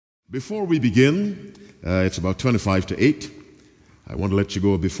Before we begin, it's about 25 to 8. I want to let you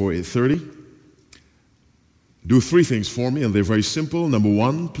go before 8:30. Do three things for me, and they're very simple. Number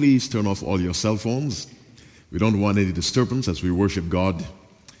one, please turn off all your cell phones. We don't want any disturbance as we worship God.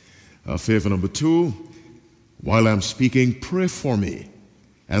 Favor number two, while I'm speaking, pray for me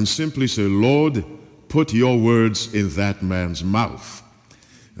and simply say, Lord, put your words in that man's mouth.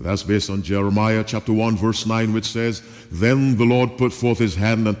 And that's based on Jeremiah chapter 1 verse 9, which says, Then the Lord put forth his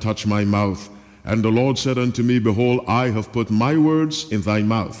hand and touched my mouth. And the Lord said unto me, Behold, I have put my words in thy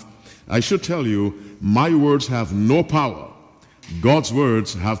mouth. I should tell you, my words have no power. God's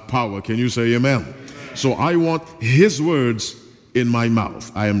words have power. Can you say amen? Amen. So I want his words in my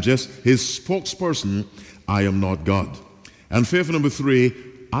mouth. I am just his spokesperson. I am not God. And favor number three,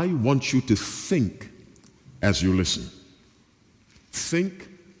 I want you to think as you listen. Think,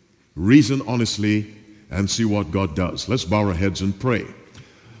 reason honestly, and see what God does. Let's bow our heads and pray.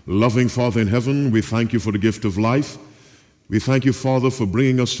 Loving Father in heaven, we thank you for the gift of life. We thank you, Father, for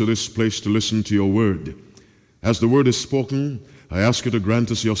bringing us to this place to listen to your word. As the word is spoken, I ask you to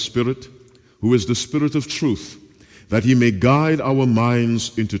grant us your Spirit, who is the Spirit of truth, that he may guide our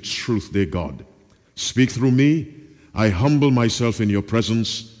minds into truth, dear God. Speak through me. I humble myself in your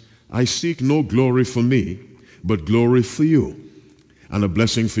presence. I seek no glory for me, but glory for you, and a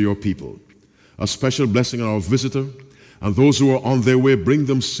blessing for your people. A special blessing on our visitor, and those who are on their way, bring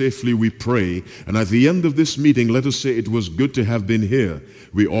them safely, we pray. And at the end of this meeting, let us say it was good to have been here.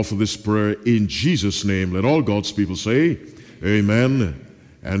 We offer this prayer in Jesus' name. Let all God's people say, amen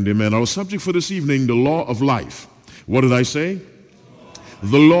and amen. Our subject for this evening, the law of life. What did I say?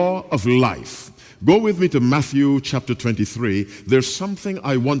 The law of life. Go with me to Matthew chapter 23. There's something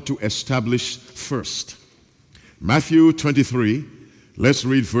I want to establish first. Matthew 23, let's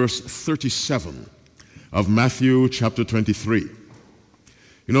read verse 37 of Matthew chapter 23.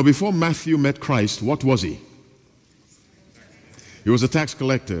 You know, before Matthew met Christ, what was he? He was a tax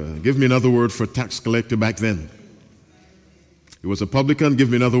collector. Give me another word for tax collector back then. He was a publican. Give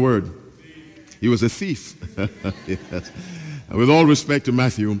me another word. He was a thief. Yes. And with all respect to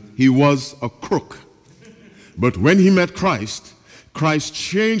Matthew, he was a crook. But when he met Christ, Christ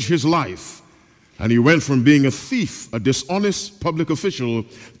changed his life, and he went from being a thief, a dishonest public official,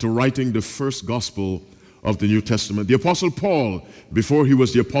 to writing the first gospel of the New Testament. The Apostle Paul, before he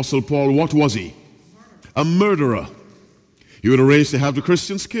was the Apostle Paul, what was he? A murderer. He would arrange to have the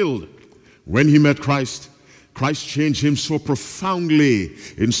Christians killed. When he met Christ, Christ changed him so profoundly.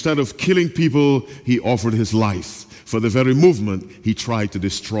 Instead of killing people, he offered his life for the very movement he tried to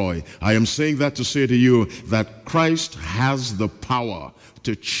destroy. I am saying that to say to you that Christ has the power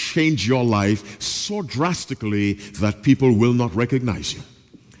to change your life so drastically that people will not recognize you.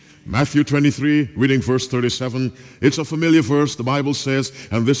 Matthew 23, reading verse 37. It's a familiar verse. The Bible says,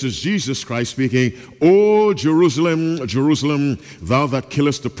 and this is Jesus Christ speaking, O Jerusalem, Jerusalem, thou that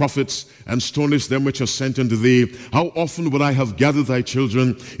killest the prophets and stonest them which are sent unto thee, how often would I have gathered thy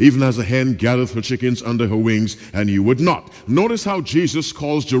children, even as a hen gathereth her chickens under her wings, and you would not. Notice how Jesus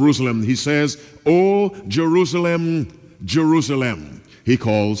calls Jerusalem. He says, O Jerusalem, Jerusalem. He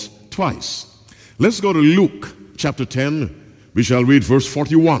calls twice. Let's go to Luke chapter 10. We shall read verse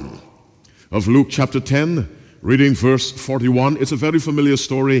 41 of Luke chapter 10, reading verse 41. It's a very familiar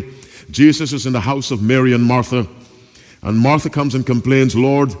story. Jesus is in the house of Mary and Martha, and Martha comes and complains,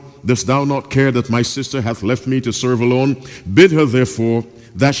 Lord, dost thou not care that my sister hath left me to serve alone? Bid her therefore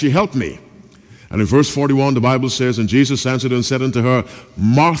that she help me. And in verse 41, the Bible says, and Jesus answered and said unto her,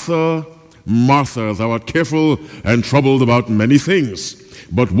 Martha, Martha, thou art careful and troubled about many things.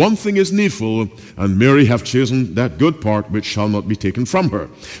 But one thing is needful, and Mary hath chosen that good part which shall not be taken from her.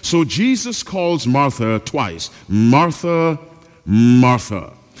 So Jesus calls Martha twice. Martha,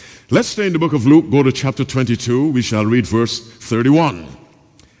 Martha. Let's stay in the book of Luke. Go to chapter 22. We shall read verse 31.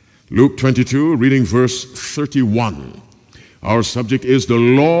 Luke 22, reading verse 31. Our subject is the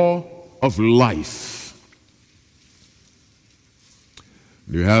law of life.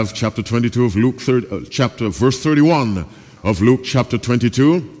 You have chapter 22 of Luke, verse 31. Of Luke chapter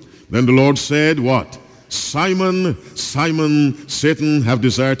 22. Then the Lord said, what? Simon, Simon, Satan have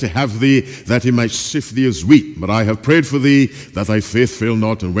desired to have thee, that he might sift thee as wheat. But I have prayed for thee, that thy faith fail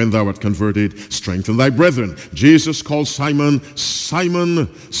not, and when thou art converted, strengthen thy brethren. Jesus called Simon,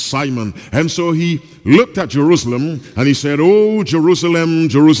 Simon, Simon. And so he looked at Jerusalem, and he said, Oh, Jerusalem,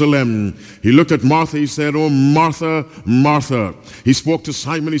 Jerusalem. He looked at Martha, he said, Oh, Martha, Martha. He spoke to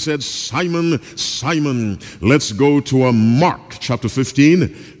Simon, he said, Simon, Simon. Let's go to Mark chapter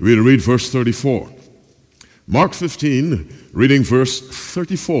 15. We'll read verse 34. Mark 15, reading verse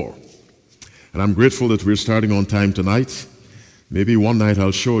 34. And I'm grateful that we're starting on time tonight. Maybe one night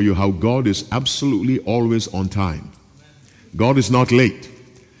I'll show you how God is absolutely always on time. God is not late.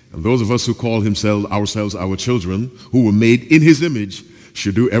 And those of us who call ourselves our children, who were made in His image,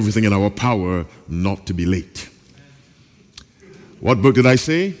 should do everything in our power not to be late. What book did I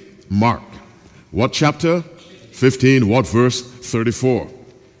say? Mark. What chapter? 15. What verse? 34.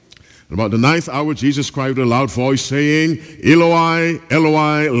 About the 9th hour, Jesus cried with a loud voice, saying, Eloi,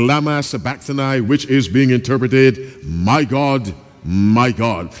 Eloi, lama sabachthani, which is being interpreted, my God, my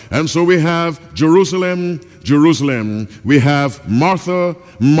God. And so we have Jerusalem, Jerusalem. We have Martha,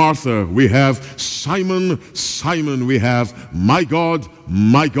 Martha. We have Simon, Simon. We have my God,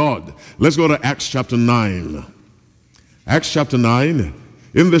 my God. Let's go to Acts chapter 9. Acts chapter 9.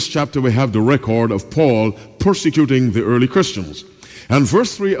 In this chapter, we have the record of Paul persecuting the early Christians. And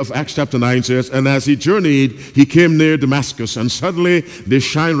verse 3 of Acts chapter 9 says, And as he journeyed, he came near Damascus, and suddenly there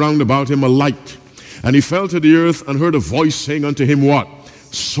shined round about him a light. And he fell to the earth and heard a voice saying unto him, what?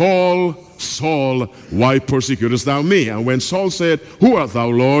 Saul, Saul, why persecutest thou me? And when Saul said, Who art thou,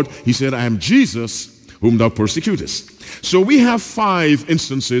 Lord? He said, I am Jesus, whom thou persecutest. So we have 5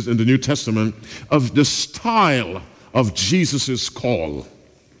 instances in the New Testament of the style of Jesus' call.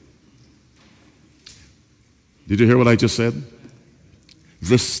 Did you hear what I just said?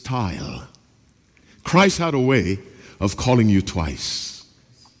 The style. Christ had a way of calling you twice.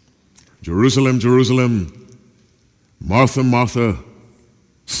 Jerusalem, Jerusalem, Martha, Martha,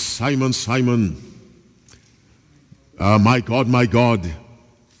 Simon, Simon, my God,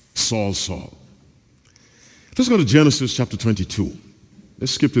 Saul, Saul. Let's go to Genesis chapter 22.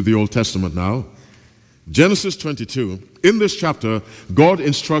 Let's skip to the Old Testament now. Genesis 22. In this chapter, God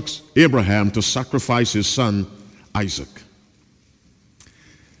instructs Abraham to sacrifice his son, Isaac.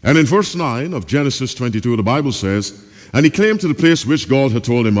 And in verse 9 of Genesis 22, the Bible says, And he came to the place which God had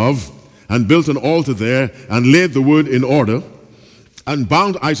told him of, and built an altar there, and laid the wood in order, and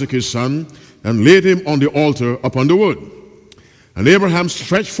bound Isaac his son, and laid him on the altar upon the wood. And Abraham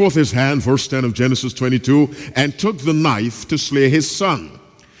stretched forth his hand, verse 10 of Genesis 22, and took the knife to slay his son.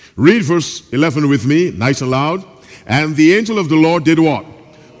 Read verse 11 with me, nice and loud. And the angel of the Lord did what?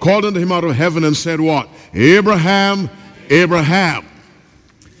 Called unto him out of heaven and said what? Abraham, Abraham.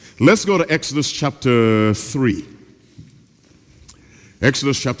 Let's go to Exodus chapter 3.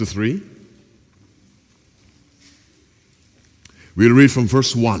 Exodus chapter 3. We'll read from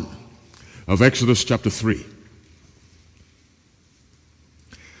verse 1 of Exodus chapter 3.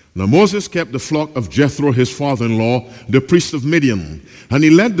 Now Moses kept the flock of Jethro, his father-in-law, the priest of Midian. And he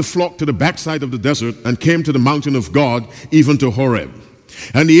led the flock to the backside of the desert and came to the mountain of God, even to Horeb.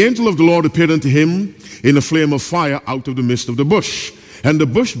 And the angel of the Lord appeared unto him in a flame of fire out of the midst of the bush. And the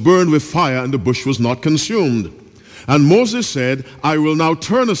bush burned with fire, and the bush was not consumed. And Moses said, I will now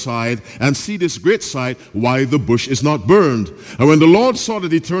turn aside and see this great sight, why the bush is not burned. And when the Lord saw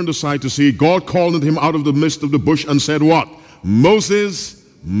that he turned aside to see, God called unto him out of the midst of the bush and said what? Moses,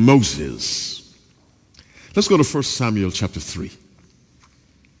 Moses. Let's go to 1 Samuel chapter 3.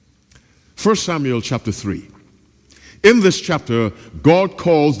 1 Samuel chapter 3. In this chapter, God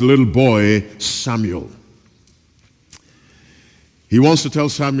calls the little boy Samuel. He wants to tell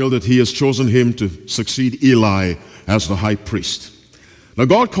Samuel that he has chosen him to succeed Eli as the high priest. Now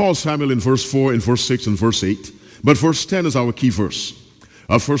God calls Samuel in verse 4, in verse 6, and verse 8. But verse 10 is our key verse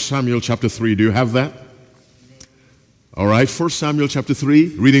of 1 Samuel chapter 3. Do you have that? All right, 1 Samuel chapter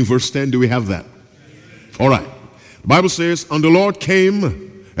 3, reading verse 10. Do we have that? All right. The Bible says, And the Lord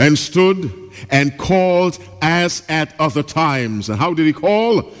came and stood and called as at other times. And how did he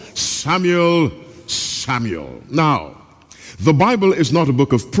call? Samuel, Samuel. Now, the Bible is not a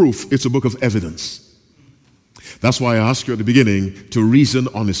book of proof, it's a book of evidence. That's why I asked you at the beginning to reason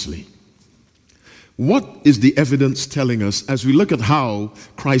honestly. What is the evidence telling us as we look at how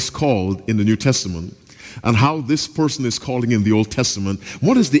Christ called in the New Testament and how this person is calling in the Old Testament?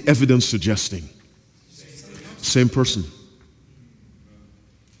 What is the evidence suggesting? Same person.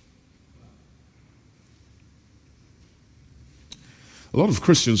 A lot of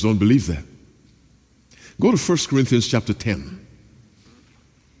Christians don't believe that. Go to 1 Corinthians chapter 10.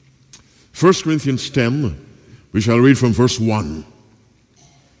 1 Corinthians 10, we shall read from verse 1.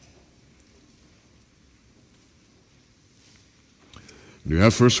 Do you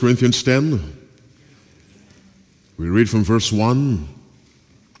have 1 Corinthians 10? We read from verse 1.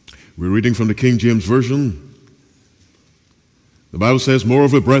 We're reading from the King James Version. The Bible says,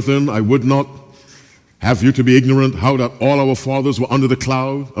 Moreover, brethren, I would not have you to be ignorant how that all our fathers were under the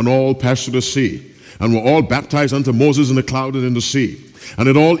cloud and all passed through the sea, and were all baptized unto Moses in the cloud and in the sea. And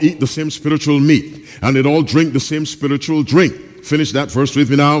did all eat the same spiritual meat, and did all drink the same spiritual drink. Finish that verse with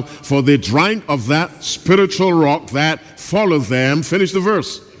me now. For they drank of that spiritual rock that followed them. Finish the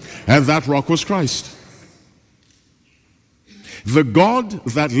verse. And that rock was Christ. The God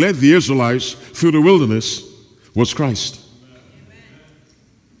that led the Israelites through the wilderness was Christ.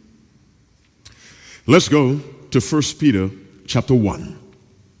 Let's go to 1 Peter chapter 1.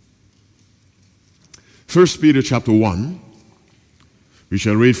 1 Peter chapter 1. We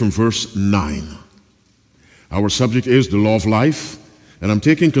shall read from verse 9. Our subject is the law of life, and I'm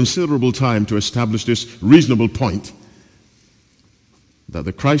taking considerable time to establish this reasonable point that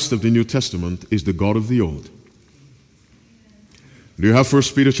the Christ of the New Testament is the God of the Old. Do you have 1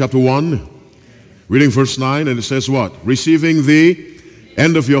 Peter chapter 1? Reading verse 9, and it says what? Receiving the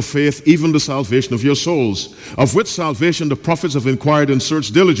end of your faith, even the salvation of your souls, of which salvation the prophets have inquired and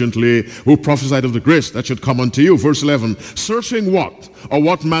searched diligently, who prophesied of the grace that should come unto you. Verse 11, searching what? Or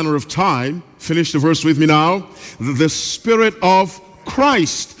what manner of time? Finish the verse with me now. The Spirit of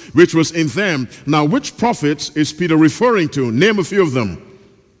Christ, which was in them. Now, which prophets is Peter referring to? Name a few of them.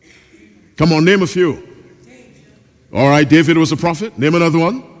 Come on, name a few. All right, David was a prophet. Name another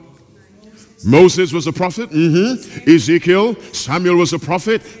one. Moses was a prophet. Ezekiel, Samuel was a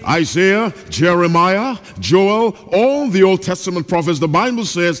prophet. Isaiah, Jeremiah, Joel, all the Old Testament prophets. The Bible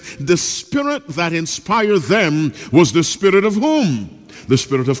says the Spirit that inspired them was the Spirit of whom? The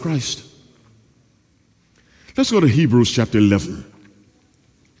Spirit of Christ. Let's go to Hebrews chapter 11.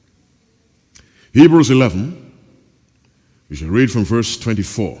 Hebrews 11. We shall read from verse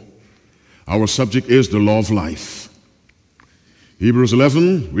 24. Our subject is the law of life. Hebrews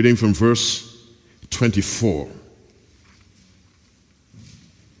 11, reading from verse 24.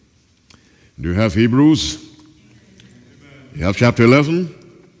 Do you have Hebrews? You have chapter 11,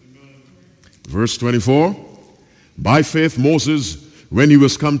 verse 24. By faith Moses, when he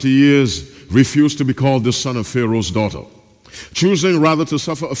was come to years, refused to be called the son of Pharaoh's daughter, choosing rather to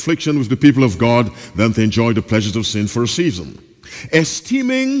suffer affliction with the people of God than to enjoy the pleasures of sin for a season.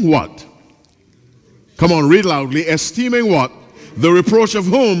 Esteeming what? Come on, read loudly. Esteeming what? The reproach of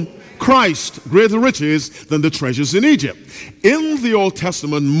whom? Christ, greater riches than the treasures in Egypt. In the Old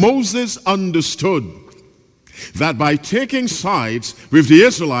Testament, Moses understood that by taking sides with the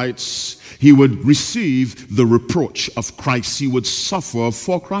Israelites, he would receive the reproach of Christ. He would suffer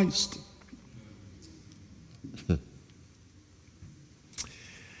for Christ.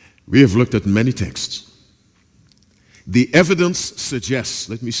 We have looked at many texts. The evidence suggests,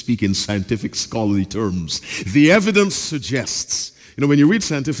 let me speak in scientific scholarly terms, the evidence suggests, when you read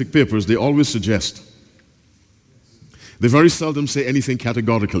scientific papers, they always suggest. They very seldom say anything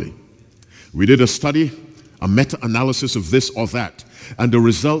categorically. We did a study, a meta-analysis of this or that, and the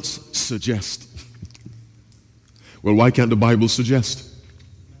results suggest. Well, why can't the Bible suggest?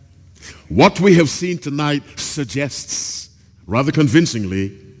 What we have seen tonight suggests, rather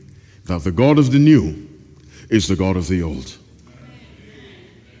convincingly, that the God of the new is the God of the old.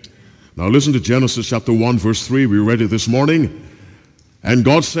 Now listen to Genesis chapter 1 verse 3. We read it this morning. And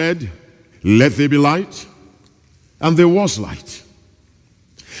God said, let there be light, and there was light.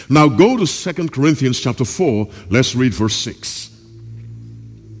 Now go to 2 Corinthians chapter 4. Let's read verse 6.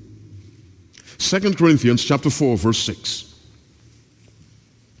 2 Corinthians chapter 4 verse 6.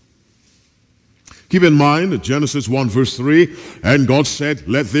 Keep in mind that Genesis 1 verse 3, and God said,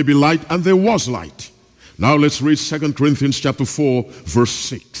 let there be light, and there was light. Now let's read 2 Corinthians chapter 4 verse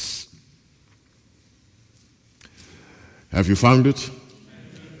 6. Have you found it?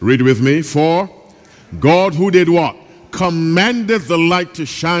 Read with me. For God, who did what? Commanded the light to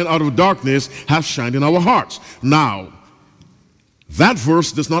shine out of darkness, has shined in our hearts. Now, that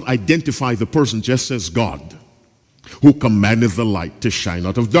verse does not identify the person, just says God, who commanded the light to shine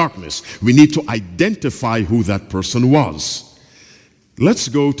out of darkness. We need to identify who that person was. Let's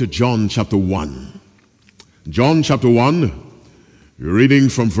go to John chapter 1. John chapter 1, we're reading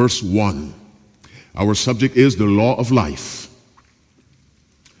from verse 1. Our subject is the law of life.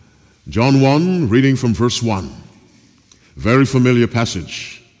 John 1, reading from verse 1. Very familiar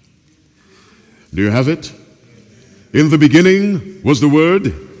passage. Do you have it? In the beginning was the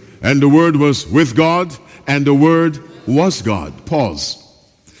Word, and the Word was with God, and the Word was God. Pause.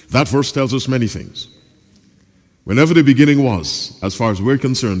 That verse tells us many things. Whenever the beginning was, as far as we're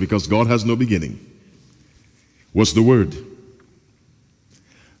concerned, because God has no beginning, was the Word.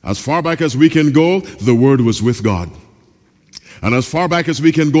 As far back as we can go, the Word was with God. And as far back as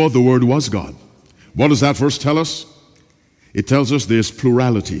we can go, the Word was God. What does that verse tell us? It tells us there's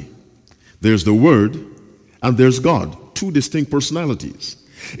plurality. There's the Word and there's God. Two distinct personalities.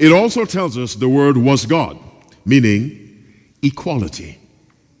 It also tells us the Word was God, meaning equality.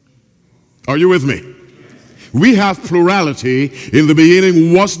 Are you with me? We have plurality. In the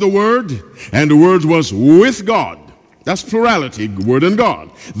beginning was the Word, and the Word was with God. That's plurality, Word and God.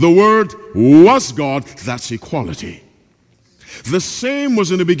 The Word was God. That's equality. The same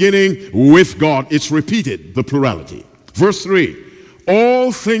was in the beginning with God. It's repeated, the plurality. Verse 3,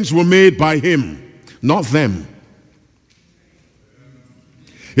 all things were made by Him, not them.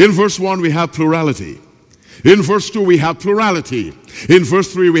 In verse 1 we have plurality. In verse 2 we have plurality. In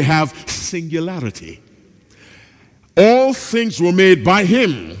verse 3 we have singularity. All things were made by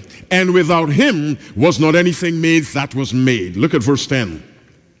Him, and without Him was not anything made that was made. Look at verse 10.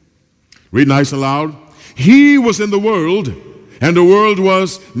 Read nice and loud. He was in the world, and the world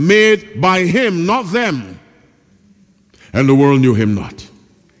was made by Him, not them. And the world knew Him not.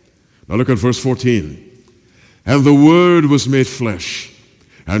 Now look at verse 14. And the Word was made flesh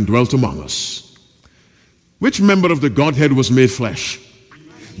and dwelt among us. Which member of the Godhead was made flesh?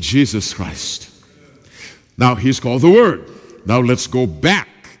 Jesus Christ. Now He's called the Word. Now let's go back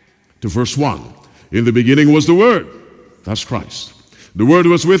to verse 1. In the beginning was the Word. That's Christ. The Word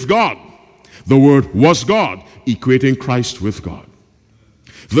was with God. The Word was God, equating Christ with God.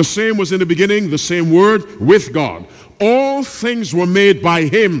 The same was in the beginning, the same Word with God. All things were made by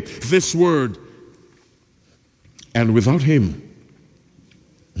Him, this Word. And without Him,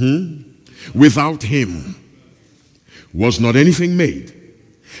 without Him was not anything made.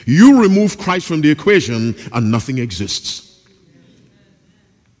 You remove Christ from the equation and nothing exists.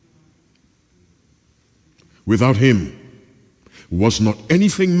 Without Him was not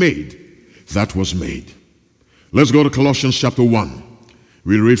anything made that was made. Let's go to Colossians chapter 1.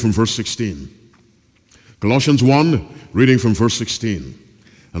 We'll read from verse 16. Colossians 1, reading from verse 16.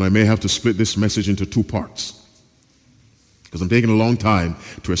 And I may have to split this message into two parts, because I'm taking a long time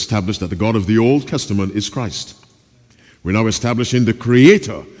to establish that the God of the Old Testament is Christ. We're now establishing the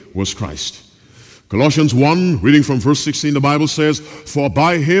Creator was Christ. Colossians 1, reading from verse 16, the Bible says, for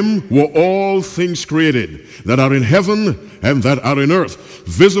by Him were all things created, that are in heaven and that are in earth,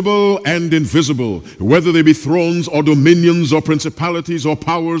 visible and invisible, whether they be thrones or dominions or principalities or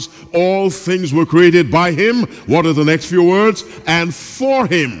powers, all things were created by Him. What are the next few words? And for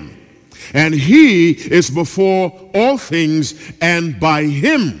Him. And He is before all things, and by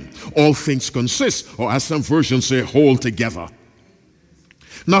Him all things consist, or as some versions say, hold together.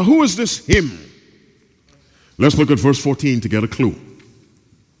 Now who is this Him? Let's look at verse 14 to get a clue.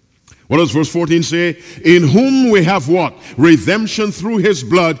 What does verse 14 say? In whom we have what? Redemption through His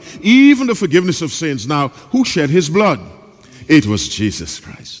blood, even the forgiveness of sins. Now, who shed His blood? It was Jesus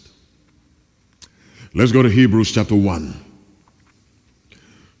Christ. Let's go to Hebrews chapter 1.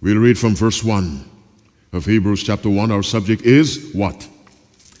 We'll read from verse 1 of Hebrews chapter 1. Our subject is what?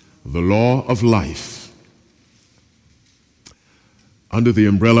 The law of life. Under the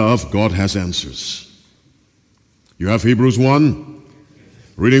umbrella of God has answers. You have Hebrews 1.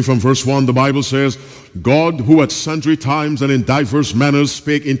 Reading from verse 1, the Bible says, God, who at sundry times and in diverse manners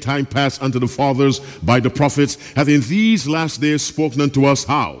spake in time past unto the fathers by the prophets, hath in these last days spoken unto us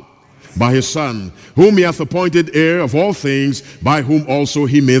how? By His Son, whom He hath appointed heir of all things, by whom also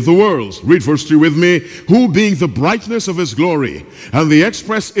He made the worlds. Read verse 3 with me. Who being the brightness of His glory, and the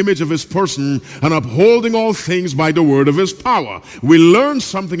express image of His person, and upholding all things by the word of His power. We learned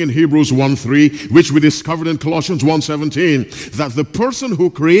something in Hebrews 1:3, which we discovered in Colossians 1:17, that the person who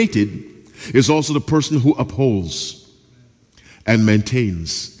created is also the person who upholds and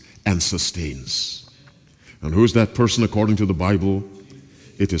maintains and sustains. And who is that person according to the Bible?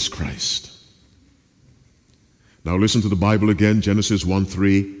 It is Christ. Now listen to the Bible again, Genesis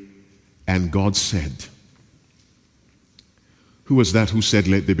 1:3. And God said. Who was that who said,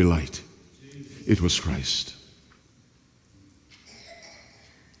 let there be light? It was Christ.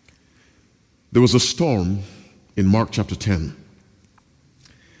 There was a storm in Mark chapter 10.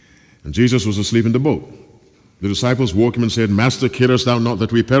 And Jesus was asleep in the boat. The disciples woke Him and said, Master, carest thou not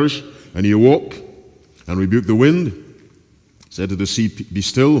that we perish? And He awoke and rebuked the wind, said to the sea, be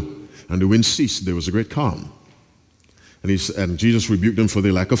still, and the wind ceased. There was a great calm. And Jesus rebuked them for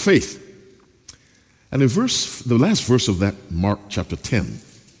their lack of faith. And in the last verse of that Mark chapter 10,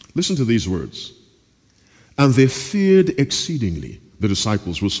 listen to these words. And they feared exceedingly. The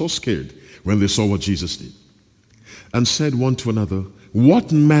disciples were so scared when they saw what Jesus did, and said one to another,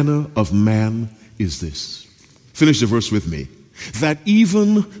 what manner of man is this? Finish the verse with me. That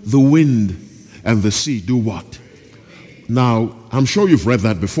even the wind and the sea do what? Now, I'm sure you've read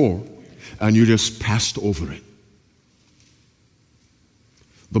that before, and you just passed over it.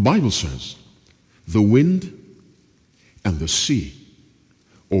 The Bible says, the wind and the sea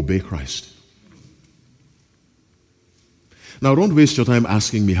obey Christ. Now, don't waste your time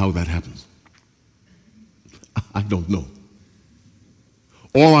asking me how that happens. I don't know.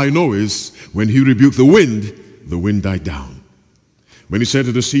 All I know is when he rebuked the wind died down. When he said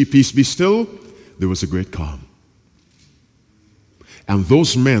to the sea, peace be still, there was a great calm. And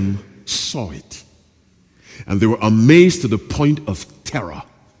those men saw it. And they were amazed to the point of terror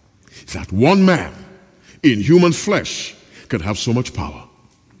that one man in human flesh could have so much power.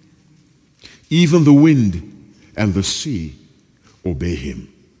 Even the wind and the sea obey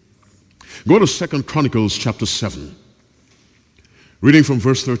him. Go to 2 Chronicles chapter 7. Reading from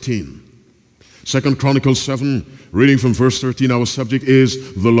verse 13. 2 Chronicles 7, reading from verse 13, our subject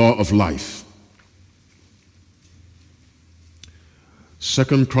is the law of life.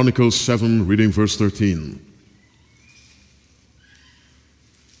 2 Chronicles 7, reading verse 13.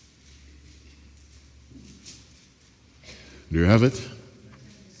 Do you have it?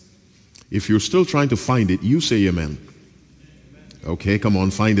 If you're still trying to find it, you say amen. Okay, come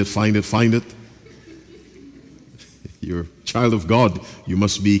on, find it, find it, find it. You're a child of God. You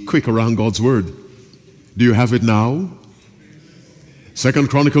must be quick around God's word. Do you have it now? 2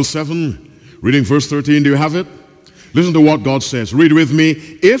 Chronicles 7, reading verse 13. Do you have it? Listen to what God says. Read with me.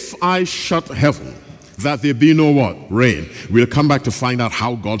 If I shut heaven, that there be no what? Rain. We'll come back to find out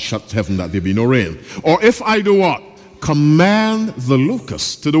how God shuts heaven, that there be no rain. Or if I do what? Command the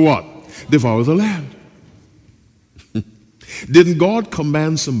locusts to do what? Devour the land. Didn't God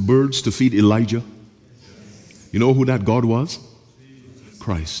command some birds to feed Elijah? You know who that God was?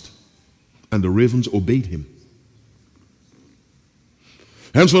 Christ. And the ravens obeyed him.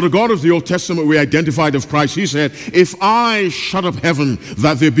 And so the God of the Old Testament we identified of Christ, he said, if I shut up heaven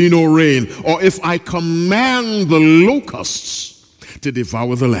that there be no rain, or if I command the locusts to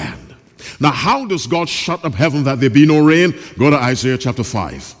devour the land. Now how does God shut up heaven that there be no rain? Go to Isaiah chapter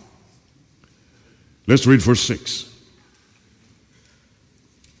 5. Let's read verse 6.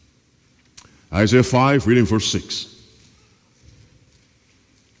 Isaiah 5, reading verse 6.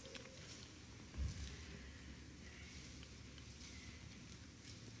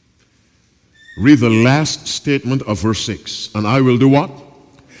 Read the last statement of verse 6. And I will do what?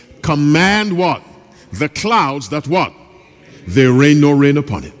 Command what? The clouds that what? They rain no rain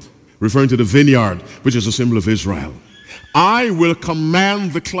upon it. Referring to the vineyard, which is a symbol of Israel. I will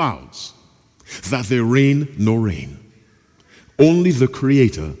command the clouds that they rain no rain. Only the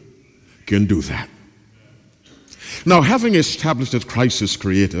Creator can do that. Now, having established that Christ is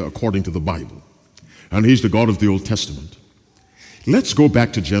Creator according to the Bible, and He's the God of the Old Testament, let's go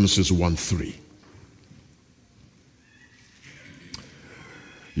back to Genesis 1:3.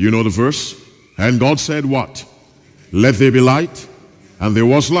 You know the verse? And God said what? Let there be light, and there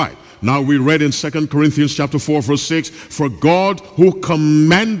was light. Now we read in 2 Corinthians chapter 4 verse 6, for God who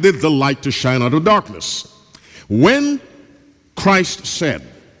commanded the light to shine out of darkness. When Christ said,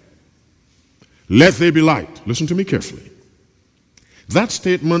 let there be light, listen to me carefully. That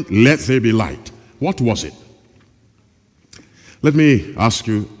statement, let there be light, what was it? Let me ask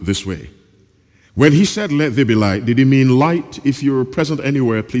you this way. When he said, let there be light, did he mean light? If you're present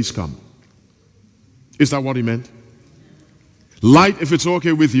anywhere, please come. Is that what he meant? Light, if it's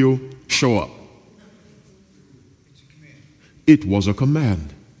okay with you, show up. It was a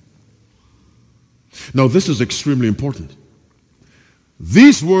command. Now, this is extremely important.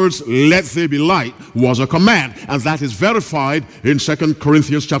 These words, let there be light, was a command, and that is verified in 2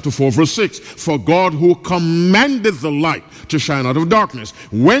 Corinthians chapter 4 verse 6. For God who commanded the light to shine out of darkness.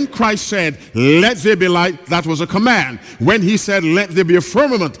 When Christ said, let there be light, that was a command. When he said, let there be a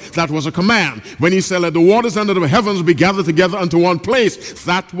firmament, that was a command. When he said, let the waters under the heavens be gathered together unto one place,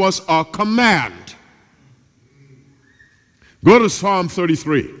 that was a command. Go to Psalm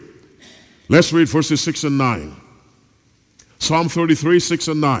 33. Let's read verses 6 and 9. Psalm 33, 6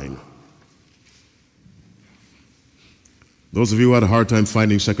 and 9. Those of you who had a hard time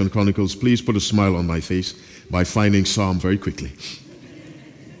finding 2 Chronicles, please put a smile on my face by finding Psalm very quickly.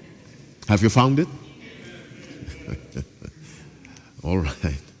 Have you found it? All right.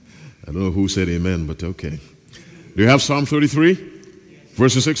 I don't know who said amen, but okay. Do you have Psalm 33?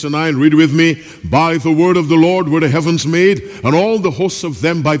 Verses 6 and 9, read with me. By the word of the Lord were the heavens made, and all the hosts of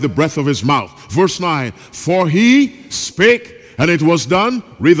them by the breath of his mouth. Verse 9, for he spake, and it was done.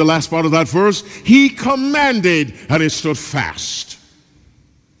 Read the last part of that verse. He commanded, and it stood fast.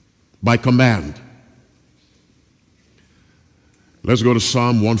 By command. Let's go to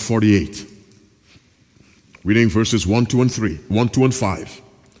Psalm 148. Reading verses 1, 2, and 3. 1, 2, and 5.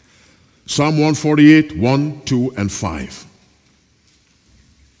 Psalm 148, 1, 2, and 5.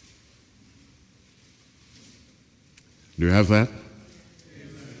 Do you have that?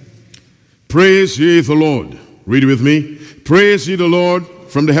 Praise ye the Lord. Read with me. Praise ye the Lord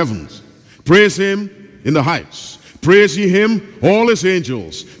from the heavens. Praise him in the heights. Praise ye him, all his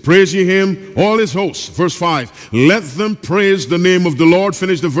angels. Praise ye him, all his hosts. Verse 5. Let them praise the name of the Lord.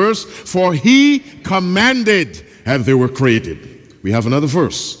 Finish the verse. For he commanded, and they were created. We have another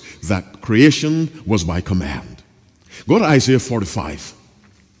verse, that creation was by command. Go to Isaiah 45.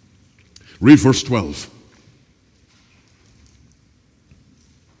 Read verse 12.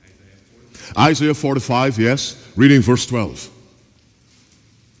 Isaiah 45, yes. Reading verse 12.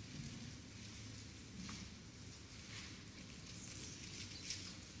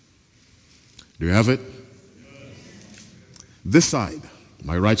 Do you have it? This side,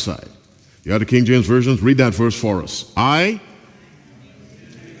 my right side. You have the King James Version. Read that verse for us. I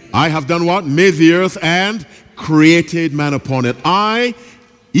have done what? Made the earth and created man upon it. I,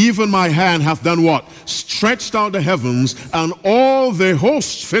 even my hand, hath done what? Stretched out the heavens, and all their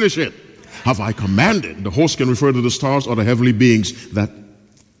hosts, finish it, have I commanded. The host can refer to the stars or the heavenly beings that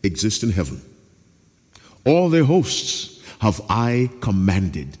exist in heaven. All their hosts have I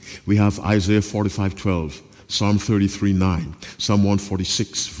commanded. We have Isaiah 45:12, Psalm 33:9, Psalm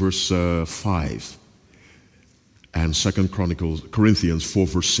 146 verse 5, and 2 Corinthians 4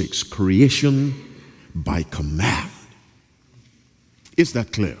 verse 6. Creation by command. Is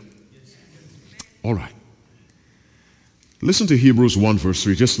that clear? All right. Listen to Hebrews 1 verse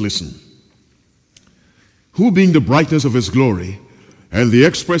 3. Just listen. Who being the brightness of his glory and the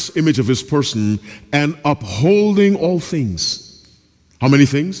express image of his person, and upholding all things. How many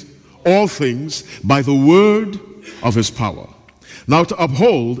things? All things by the word of his power. Now, to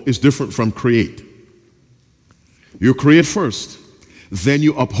uphold is different from create. You create first, then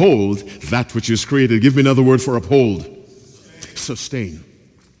you uphold that which is created. Give me another word for uphold. Sustain.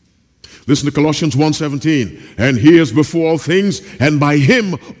 Listen to Colossians 1:17. And he is before all things, and by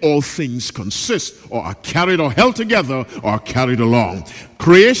him all things consist, or are carried or held together, or are carried along.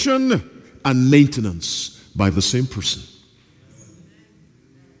 Creation and maintenance by the same person.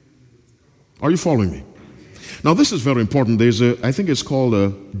 Are you following me? Now this is very important. There's I think it's called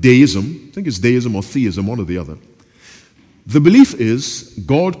a deism. I think it's deism or theism, one or the other. The belief is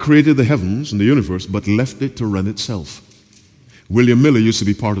God created the heavens and the universe, but left it to run itself. William Miller used to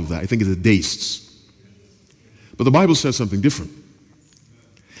be part of that. I think it's the deists. But the Bible says something different.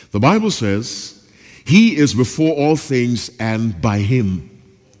 The Bible says, he is before all things, and by him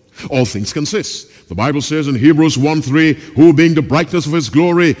all things consist. The Bible says in Hebrews 1:3, who being the brightness of his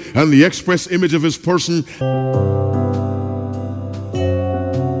glory and the express image of his person,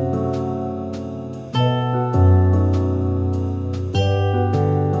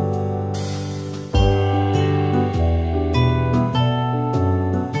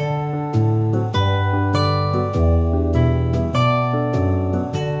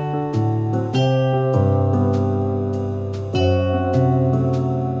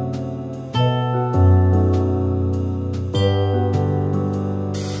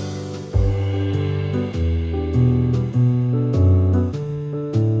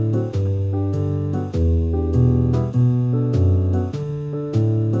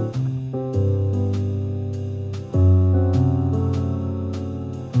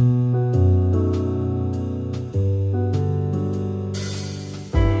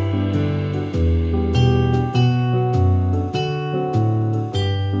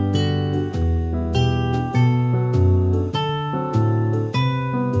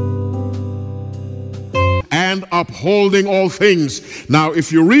 upholding all things. Now,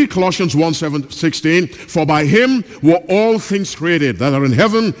 if you read Colossians 1:16, for by him were all things created that are in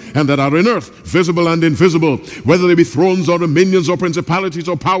heaven and that are in earth, visible and invisible, whether they be thrones or dominions or principalities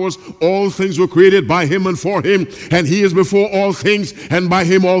or powers, all things were created by him and for him, and he is before all things, and by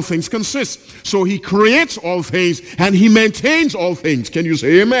him all things consist. So he creates all things and he maintains all things. Can you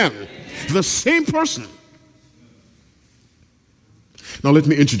say amen? The same person. Now let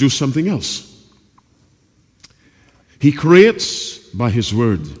me introduce something else. He creates by his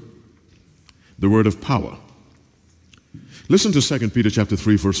word, the word of power. Listen to 2 Peter chapter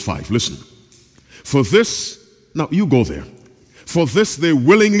 3 verse 5. Listen. For this, now you go there. For this they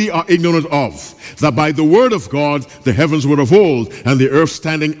willingly are ignorant of, that by the word of God the heavens were of old, and the earth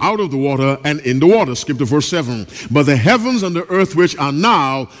standing out of the water and in the water. Skip to verse 7. But the heavens and the earth which are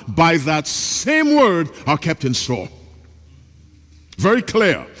now by that same word are kept in store. Very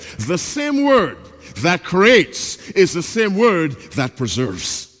clear. The same word that creates is the same word that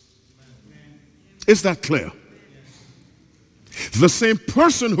preserves. Is that clear? The same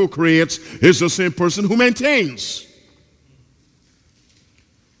person who creates is the same person who maintains.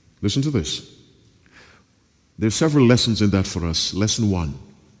 Listen to this. There's several lessons in that for us. Lesson 1.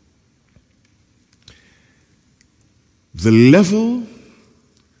 The level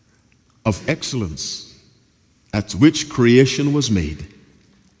of excellence at which creation was made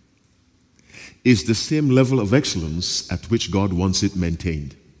is the same level of excellence at which God wants it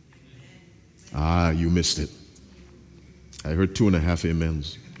maintained. Ah, you missed it. I heard 2.5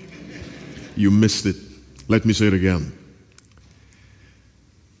 amens. You missed it. Let me say it again.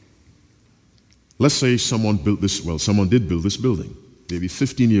 Let's say someone did build this building, maybe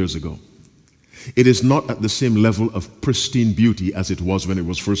 15 years ago. It is not at the same level of pristine beauty as it was when it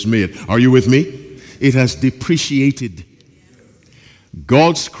was first made. Are you with me? It has depreciated.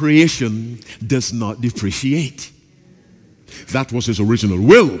 God's creation does not depreciate. That was his original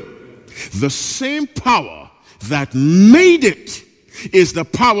will. The same power that made it is the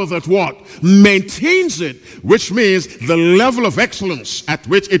power that what? Maintains it, which means the level of excellence at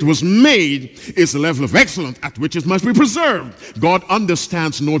which it was made is the level of excellence at which it must be preserved. God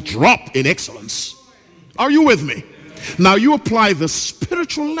understands no drop in excellence. Are you with me? Now you apply the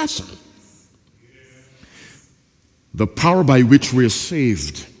spiritual lesson. The power by which we are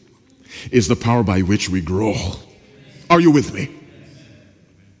saved is the power by which we grow. Are you with me?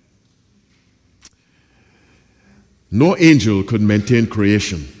 No angel could maintain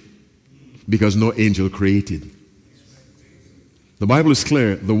creation because no angel created. The Bible is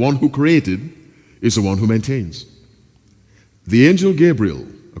clear. The one who created is the one who maintains. The angel Gabriel,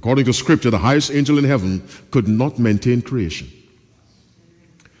 according to Scripture, the highest angel in heaven, could not maintain creation.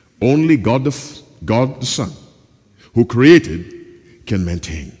 Only God the Son, who created, can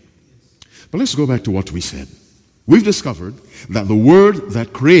maintain. But let's go back to what we said. We've discovered that the word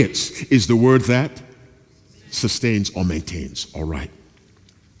that creates is the word that sustains or maintains. All right.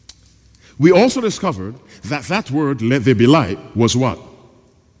 We also discovered that that word, let there be light, was what?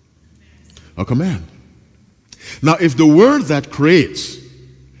 A command. Now, if the word that creates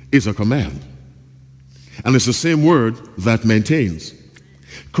is a command, and it's the same word that maintains,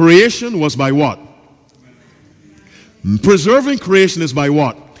 creation was by what? Preserving creation is by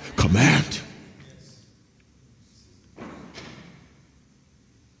what? Command.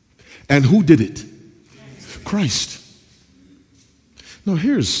 And who did it? Christ. Now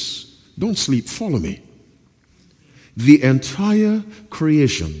don't sleep, follow me. The entire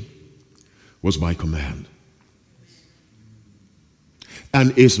creation was by command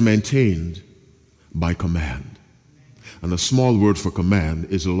and is maintained by command. And a small word for command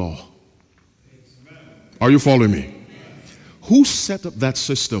is law. Are you following me? Who set up that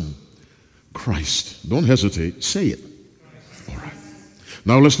system? Christ. Don't hesitate, say it. All right.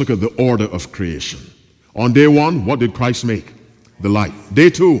 Now let's look at the order of creation. On day 1, what did Christ make? The light. Day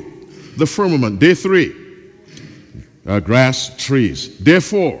 2, the firmament. Day 3, grass, trees. Day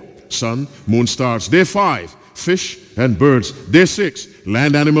 4, sun, moon, stars. Day 5, fish and birds. Day 6,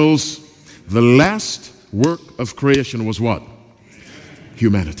 land animals. The last work of creation was what?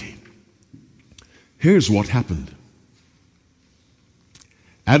 Humanity. Here's what happened.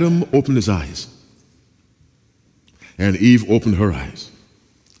 Adam opened his eyes, and Eve opened her eyes,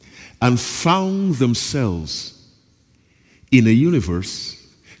 and found themselves in a universe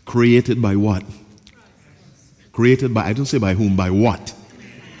created by what? Created by, I don't say by whom, by what?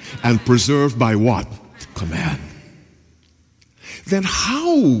 And preserved by what? Command. Then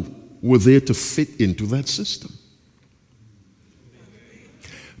how were they to fit into that system?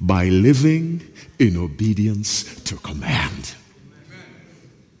 By living in obedience to command.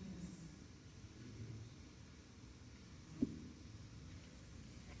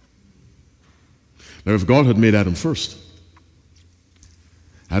 Now, if God had made Adam first,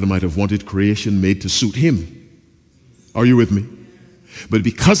 Adam might have wanted creation made to suit him. Are you with me? But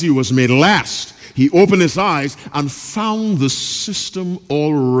because he was made last, he opened his eyes and found the system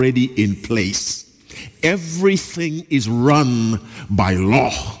already in place. Everything is run by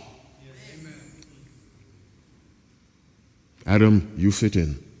law. Adam, you fit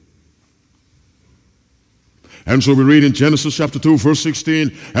in. And so we read in Genesis chapter 2, verse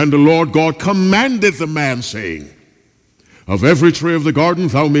 16, and the Lord God commanded the man, saying, of every tree of the garden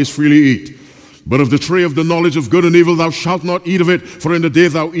thou mayst freely eat, but of the tree of the knowledge of good and evil thou shalt not eat of it, for in the day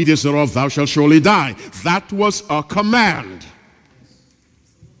thou eatest thereof thou shalt surely die. That was a command.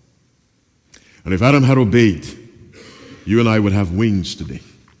 And if Adam had obeyed, you and I would have wings today.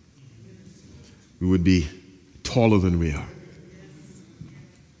 We would be taller than we are.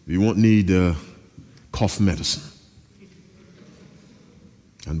 We won't need cough medicine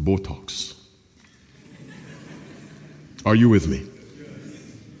and Botox. Are you with me?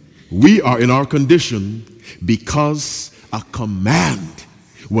 We are in our condition because a command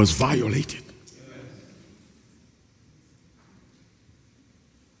was violated.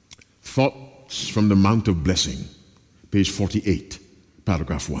 Thoughts from the Mount of Blessing, page 48,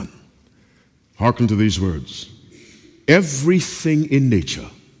 paragraph 1. Hearken to these words. everything in nature,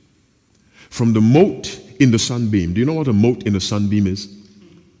 from the mote in the sunbeam. Do you know what a mote in the sunbeam is?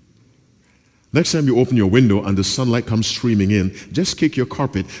 Next time you open your window and the sunlight comes streaming in, just kick your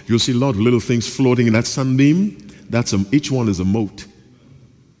carpet. You'll see a lot of little things floating in that sunbeam. Each one is a mote.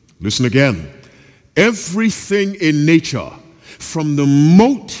 Listen again. Everything in nature, from the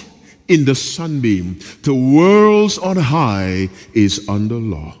mote in the sunbeam to worlds on high, is under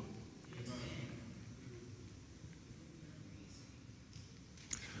law.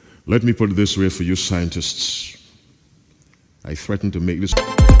 Let me put it this way for you scientists. I threaten to make this...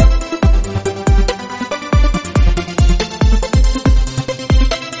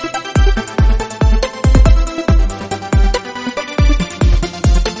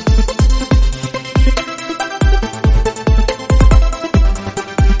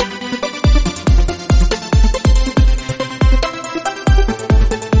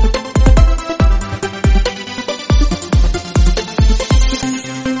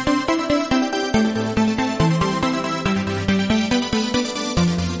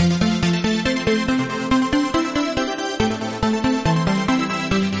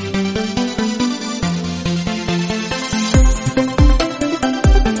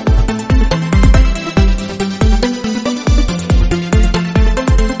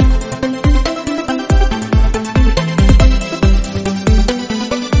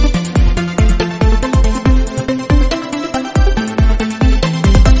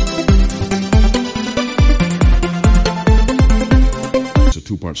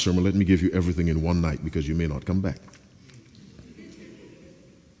 Sermon. Let me give you everything in one night because you may not come back.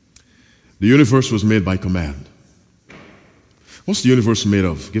 The universe was made by command. What's the universe made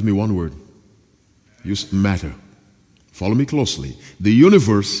of? Give me one word. Use matter. Follow me closely. The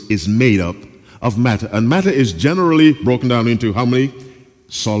universe is made up of matter, and matter is generally broken down into how many?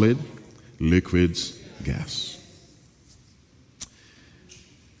 Solid, liquids, gas.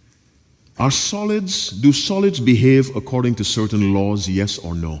 Do solids behave according to certain laws, yes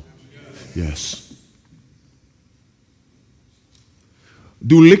or no? Yes.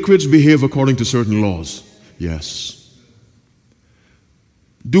 Do liquids behave according to certain laws? Yes.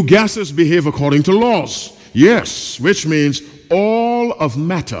 Do gases behave according to laws? Yes, which means all of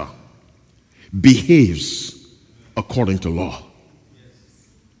matter behaves according to law.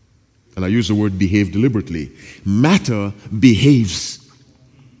 And I use the word behave deliberately. Matter behaves.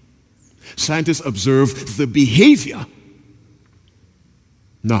 Scientists observe the behavior.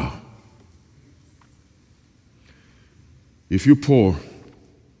 Now, if you pour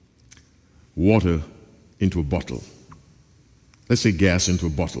water into a bottle, let's say gas into a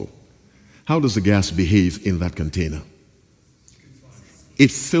bottle, how does the gas behave in that container?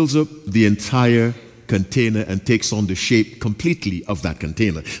 It fills up the entire container and takes on the shape completely of that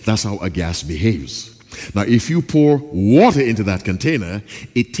container. That's how a gas behaves. Now, if you pour water into that container,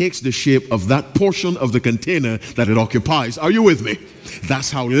 it takes the shape of that portion of the container that it occupies. Are you with me?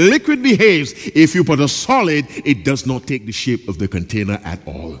 That's how liquid behaves. If you put a solid, it does not take the shape of the container at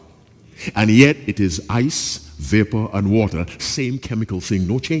all. And yet, it is ice, vapor, and water. Same chemical thing,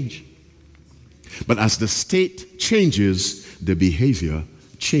 no change. But as the state changes, the behavior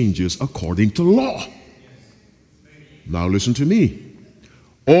changes according to law. Now, listen to me.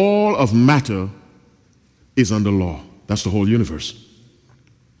 All of matter is under law. That's the whole universe.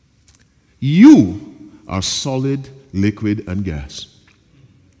 You are solid, liquid, and gas.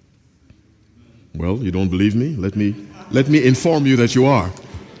 Well, you don't believe me? Let me inform you that you are.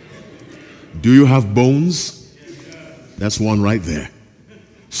 Do you have bones? That's one right there.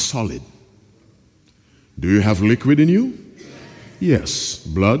 Solid. Do you have liquid in you? Yes.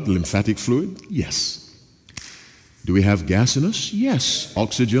 Blood, lymphatic fluid? Yes. Do we have gas in us? Yes.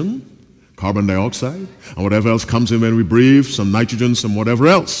 Oxygen, carbon dioxide, and whatever else comes in when we breathe, some nitrogen, some whatever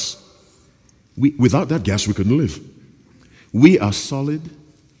else. Without that gas, we couldn't live. We are solid,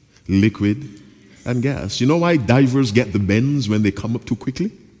 liquid, and gas. You know why divers get the bends when they come up too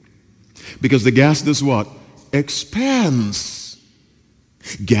quickly? Because the gas does what? Expands.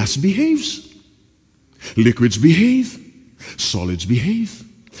 Gas behaves. Liquids behave. Solids behave.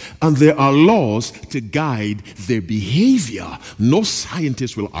 And there are laws to guide their behavior. No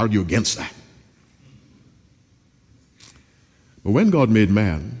scientist will argue against that. But when God made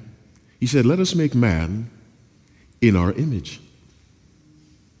man, he said, let us make man in our image.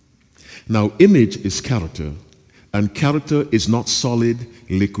 Now, image is character, and character is not solid,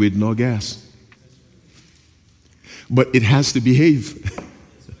 liquid, nor gas. But it has to behave.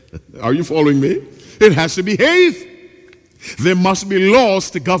 Are you following me? It has to behave. There must be laws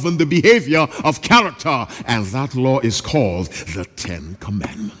to govern the behavior of character, and that law is called the 10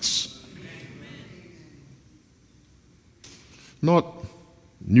 Commandments. Not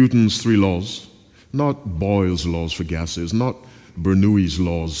Newton's 3 laws, not Boyle's laws for gases, not Bernoulli's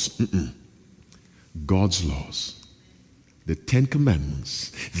laws. God's laws. The 10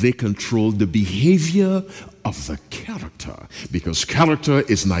 Commandments, they control the behavior of the character, because character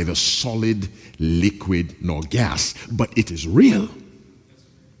is neither solid, liquid, nor gas, but it is real.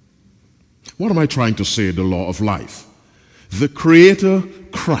 What am I trying to say? The law of life. The Creator,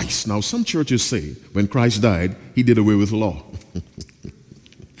 Christ. Now, some churches say when Christ died, he did away with law.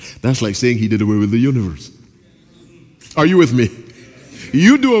 That's like saying he did away with the universe. Are you with me?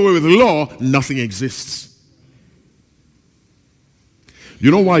 You do away with law, nothing exists. You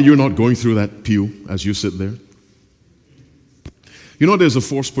know why you're not going through that pew as you sit there? You know there's a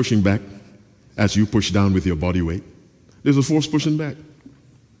force pushing back as you push down with your body weight. There's a force pushing back.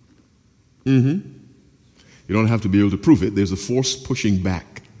 You don't have to be able to prove it. There's a force pushing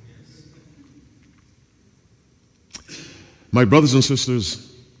back. My brothers and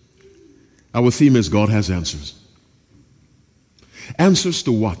sisters, our theme is God has answers. Answers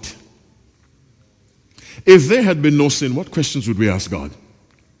to what? If there had been no sin, what questions would we ask God?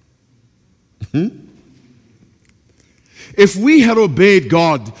 If we had obeyed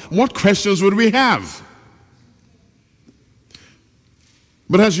God, what questions would we have?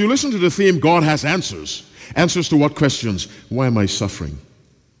 But as you listen to the theme, God has answers. Answers to what questions? Why am I suffering?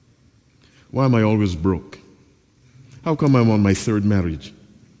 Why am I always broke? How come I'm on my 3rd marriage?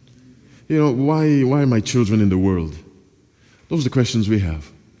 You know, why are my children in the world? Those are the questions we have.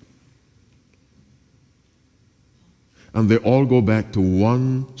 And they all go back to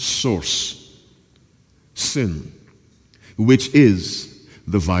one source: sin, which is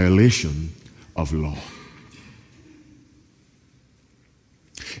the violation of law.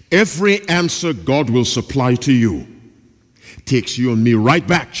 Every answer God will supply to you takes you and me right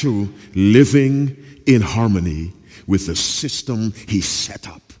back to living in harmony with the system He set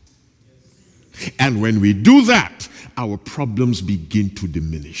up. And when we do that, our problems begin to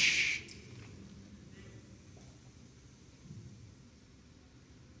diminish.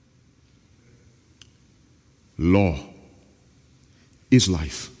 Law is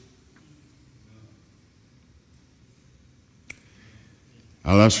life.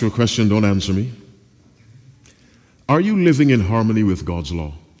 I'll ask you a question, don't answer me. Are you living in harmony with God's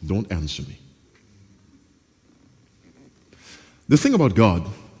law? Don't answer me. The thing about God,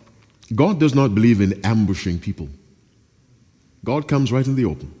 God does not believe in ambushing people. God comes right in the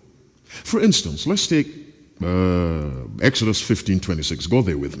open. For instance, let's take Exodus 15:26. Go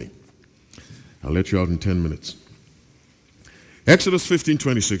there with me. I'll let you out in 10 minutes. Exodus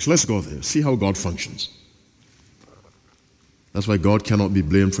 15:26. Let's go there. See how God functions. That's why God cannot be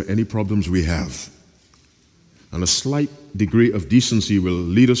blamed for any problems we have. And a slight degree of decency will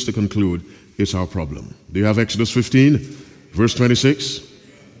lead us to conclude it's our problem. Do you have Exodus 15, verse 26?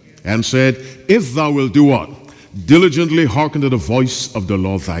 And said, if thou wilt do what? Diligently hearken to the voice of the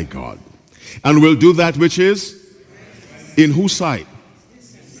Lord thy God, and will do that which is in whose sight?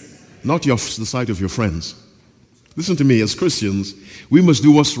 Not the sight of your friends. Listen to me, as Christians, we must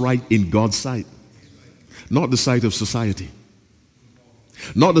do what's right in God's sight, not the sight of society,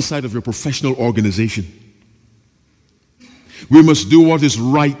 not the sight of your professional organization. We must do what is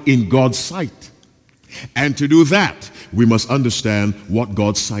right in God's sight. And to do that, we must understand what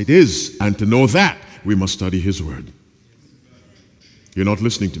God's sight is. And to know that, we must study His Word. You're not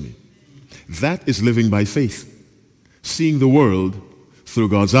listening to me. That is living by faith, seeing the world through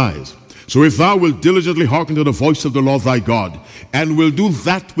God's eyes. So if thou wilt diligently hearken to the voice of the Lord thy God, and will do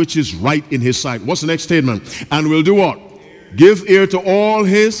that which is right in His sight. What's the next statement? And will do what? Give ear to all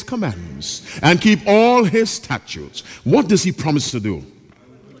His commandments, and keep all His statutes. What does He promise to do?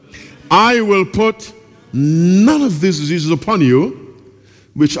 I will put none of these diseases upon you,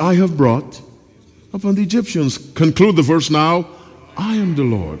 which I have brought upon the Egyptians. Conclude the verse now. I am the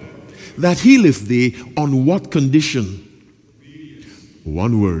Lord, that healeth thee on what condition?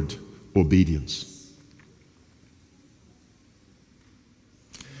 One word: obedience.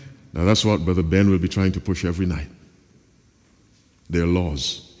 Now that's what Brother Ben will be trying to push every night. Their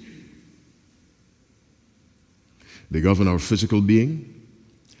laws. They govern our physical being,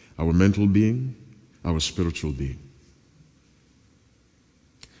 our mental being, our spiritual being.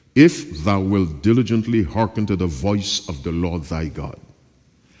 If thou wilt diligently hearken to the voice of the Lord thy God.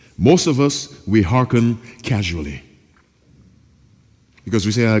 Most of us, we hearken casually. Because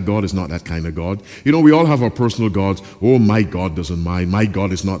we say, God is not that kind of God. You know, we all have our personal gods. Oh, my God doesn't mind. My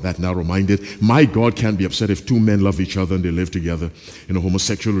God is not that narrow-minded. My God can't be upset if two men love each other and they live together in a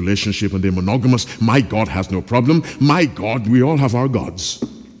homosexual relationship and they're monogamous. My God has no problem. My God, we all have our gods.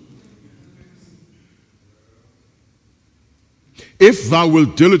 If thou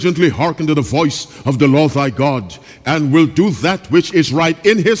wilt diligently hearken to the voice of the Lord thy God, and will do that which is right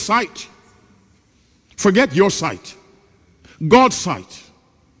in his sight. Forget your sight, God's sight.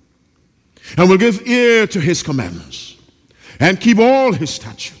 And will give ear to his commandments, and keep all his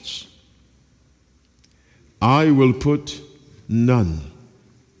statutes. I will put none.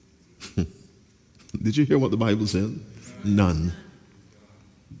 Did you hear what the Bible said? None.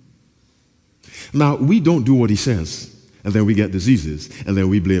 Now, we don't do what he says, and then we get diseases, and then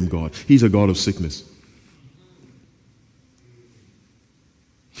we blame God. He's a God of sickness.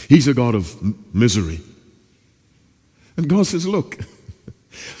 He's a God of misery. And God says, look,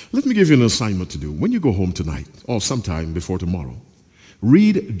 let me give you an assignment to do. When you go home tonight, or sometime before tomorrow,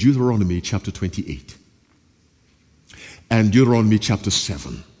 read Deuteronomy chapter 28 and Deuteronomy chapter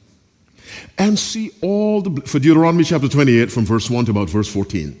 7. And see all the, for Deuteronomy chapter 28 from verse 1 to about verse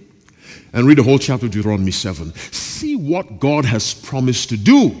 14. And read the whole chapter of Deuteronomy 7. See what God has promised to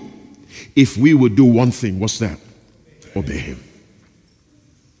do if we would do one thing. What's that? Obey him.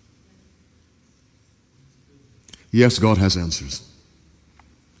 Yes, God has answers.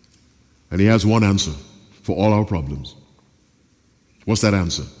 And he has one answer for all our problems. What's that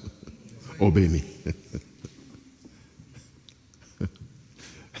answer? Obey me.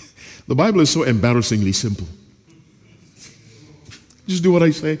 The Bible is so embarrassingly simple. Just do what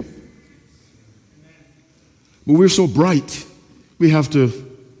I say. But we're so bright, we have to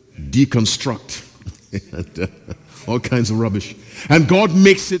deconstruct all kinds of rubbish. And God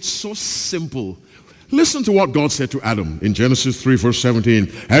makes it so simple. Listen to what God said to Adam in Genesis 3 verse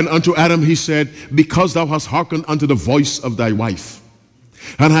 17. And unto Adam he said, because thou hast hearkened unto the voice of thy wife,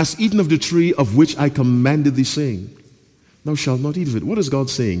 and hast eaten of the tree of which I commanded thee, saying, thou shalt not eat of it. What is God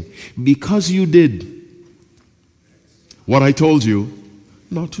saying? Because you did what I told you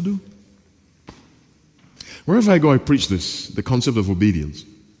not to do. Wherever I go, I preach this, the concept of obedience.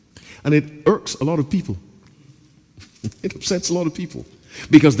 And it irks a lot of people. It upsets a lot of people.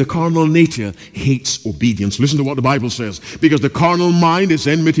 Because the carnal nature hates obedience. Listen to what the Bible says. Because the carnal mind is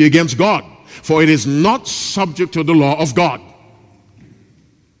enmity against God, for it is not subject to the law of God.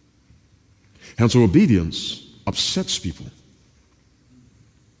 And so obedience upsets people.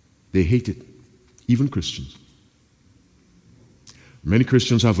 They hate it, even Christians. Many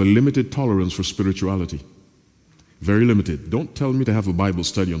Christians have a limited tolerance for spirituality. Very limited. Don't tell me to have a Bible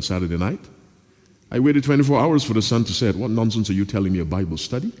study on Saturday night. I waited 24 hours for the sun to set. What nonsense are you telling me, a Bible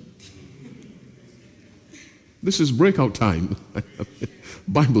study? This is breakout time.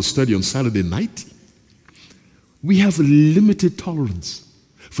 Bible study on Saturday night? We have a limited tolerance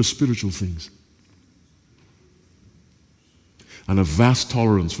for spiritual things. And a vast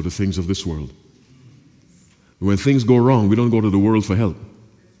tolerance for the things of this world. When things go wrong, we don't go to the world for help.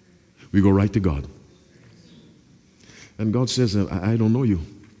 We go right to God. And God says, I don't know you.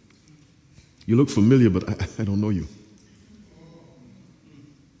 You look familiar, but I don't know you.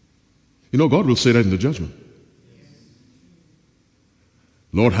 You know, God will say that in the judgment.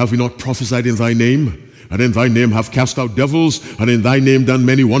 Lord, have we not prophesied in thy name? And in thy name have cast out devils, and in thy name done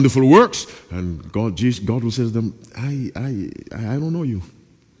many wonderful works. And God will say to them, I don't know you.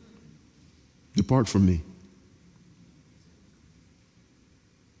 Depart from me.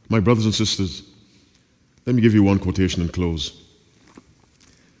 My brothers and sisters, let me give you one quotation and close.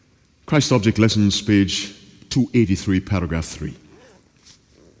 Christ Object Lessons, page 283, paragraph 3.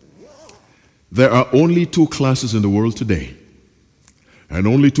 There are only two classes in the world today, and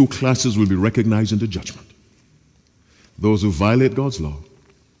only two classes will be recognized in the judgment. Those who violate God's law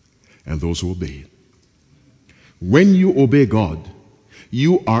and those who obey it. When you obey God,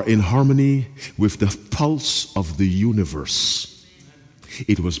 you are in harmony with the pulse of the universe.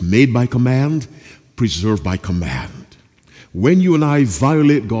 It was made by command, preserved by command. When you and I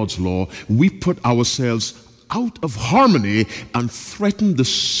violate God's law, we put ourselves out of harmony and threaten the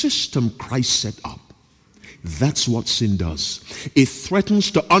system Christ set up. That's what sin does. It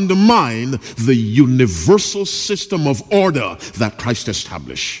threatens to undermine the universal system of order that Christ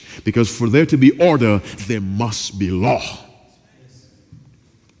established. Because for there to be order, there must be law.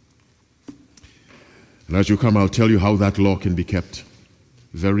 And as you come, I'll tell you how that law can be kept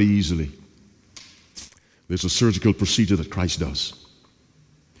very easily. There's a surgical procedure that Christ does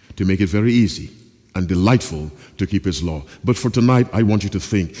to make it very easy and delightful to keep his law. But for tonight, I want you to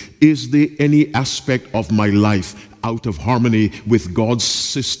think, is there any aspect of my life out of harmony with God's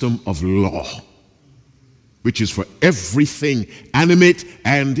system of law, which is for everything animate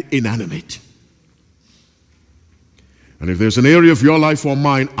and inanimate? And if there's an area of your life or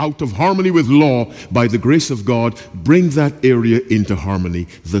mine out of harmony with law, by the grace of God, bring that area into harmony.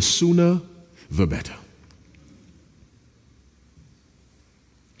 The sooner, the better.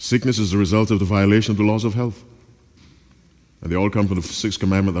 Sickness is the result of the violation of the laws of health. And they all come from the sixth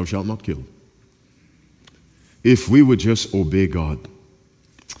commandment, thou shalt not kill. If we would just obey God,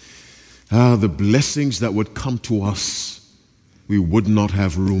 the blessings that would come to us, we would not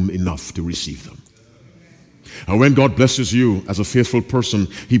have room enough to receive them. And when God blesses you as a faithful person,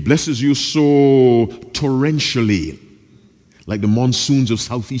 He blesses you so torrentially, like the monsoons of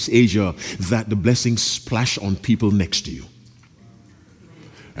Southeast Asia, that the blessings splash on people next to you.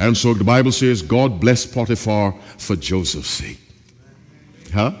 And so the Bible says God blessed Potiphar for Joseph's sake.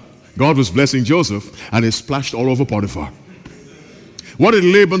 God was blessing Joseph, and it splashed all over Potiphar. What did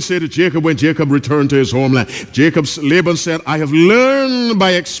Laban say to Jacob when Jacob returned to his homeland? Laban said, I have learned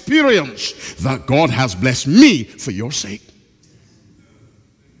by experience that God has blessed me for your sake.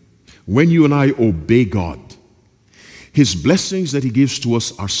 When you and I obey God, His blessings that He gives to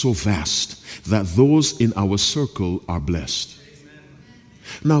us are so vast that those in our circle are blessed.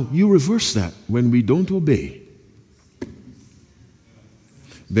 Now, you reverse that. When we don't obey,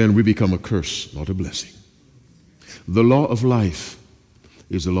 then we become a curse, not a blessing. The law of life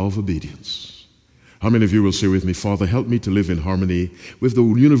is the law of obedience. How many of you will say with me, Father, help me to live in harmony with the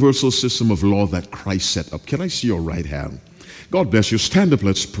universal system of law that Christ set up? Can I see your right hand? God bless you. Stand up,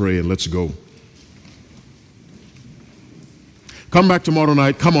 let's pray, and let's go. Come back tomorrow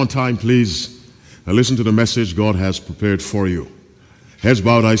night. Come on time, please, and listen to the message God has prepared for you. Heads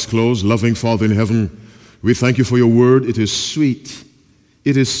bowed, eyes closed. Loving Father in heaven, we thank you for your word. It is sweet.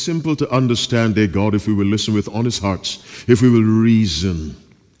 It is simple to understand, dear God, if we will listen with honest hearts, if we will reason.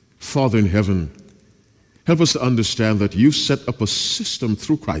 Father in heaven, help us to understand that you've set up a system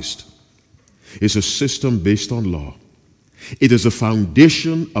through Christ. It's a system based on law. It is a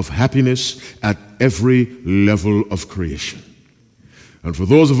foundation of happiness at every level of creation. And for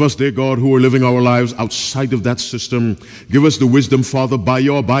those of us, dear God, who are living our lives outside of that system, give us the wisdom, Father, by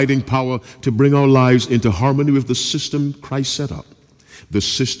your abiding power to bring our lives into harmony with the system Christ set up, the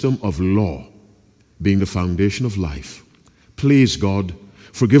system of law being the foundation of life. Please, God,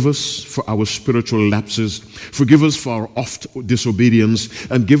 forgive us for our spiritual lapses. Forgive us for our oft disobedience,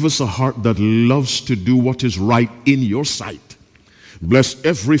 and give us a heart that loves to do what is right in your sight. Bless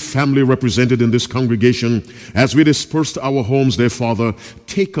every family represented in this congregation as we disperse to our homes, dear Father.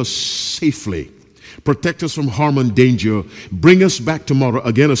 Take us safely. Protect us from harm and danger. Bring us back tomorrow.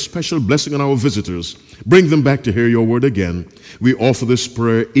 Again, a special blessing on our visitors. Bring them back to hear your word again. We offer this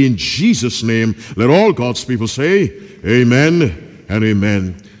prayer in Jesus' name. Let all God's people say, amen and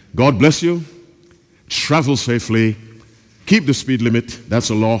amen. God bless you. Travel safely. Keep the speed limit.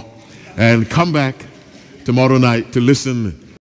 That's a law. And come back tomorrow night to listen